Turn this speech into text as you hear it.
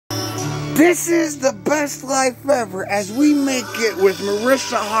This is the best life ever as we make it with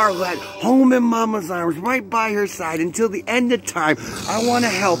Marisha Harlett, home in Mama's arms, right by her side until the end of time. I want to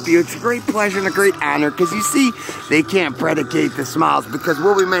help you. It's a great pleasure and a great honor because you see, they can't predicate the smiles because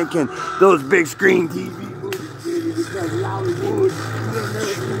we'll be making those big screen TV movies because Hollywood,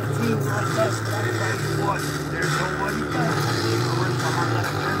 there's nobody better. Marisha Harlett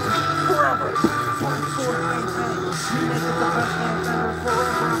forever. You make it the best life ever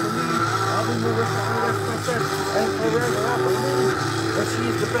forever. Marisha Harlett, and forever I believe that she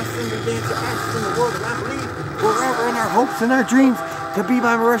is the best singer, dancer, actress in the world, and I believe forever in our hopes and our dreams to be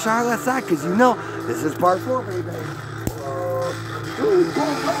by Marisha Harlett's side, because you know this is part 4, baby.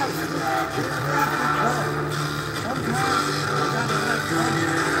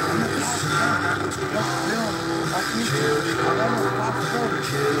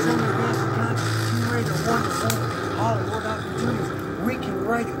 Hollywood opportunities. We can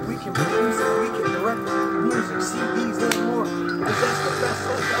write it, we can produce it, we can direct music, CDs, and more. Because that's the best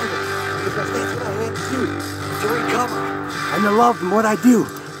life ever. Because that's what I had to do to recover. And to love what I do,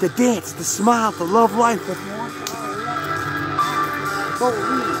 to dance, to smile, to love life with more. Go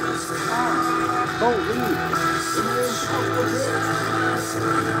lead. Go lead.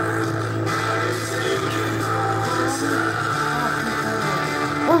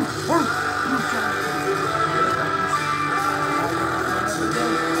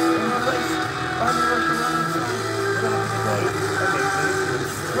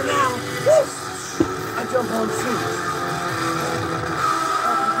 For now, I jump on scenes.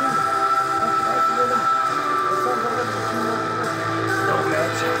 No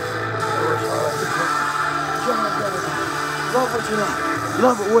match. Love what you love.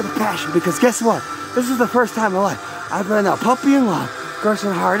 Love it with a passion because guess what? This is the first time in my life I've been a puppy in love,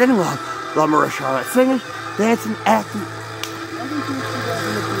 cursing hard in love. Love Marisha Harlett singing, dancing, acting. Everything she does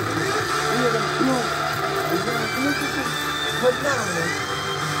in the future. We are going to feel it. We're going to feel it. But now,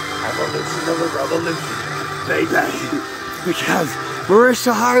 evolution of a revolution, baby. Because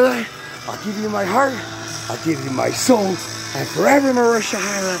Marisha Harlett, I'll give you my heart, I'll give you my soul, and forever, Marisha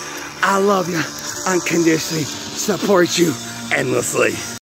Harlett, I love you unconditionally, support you endlessly.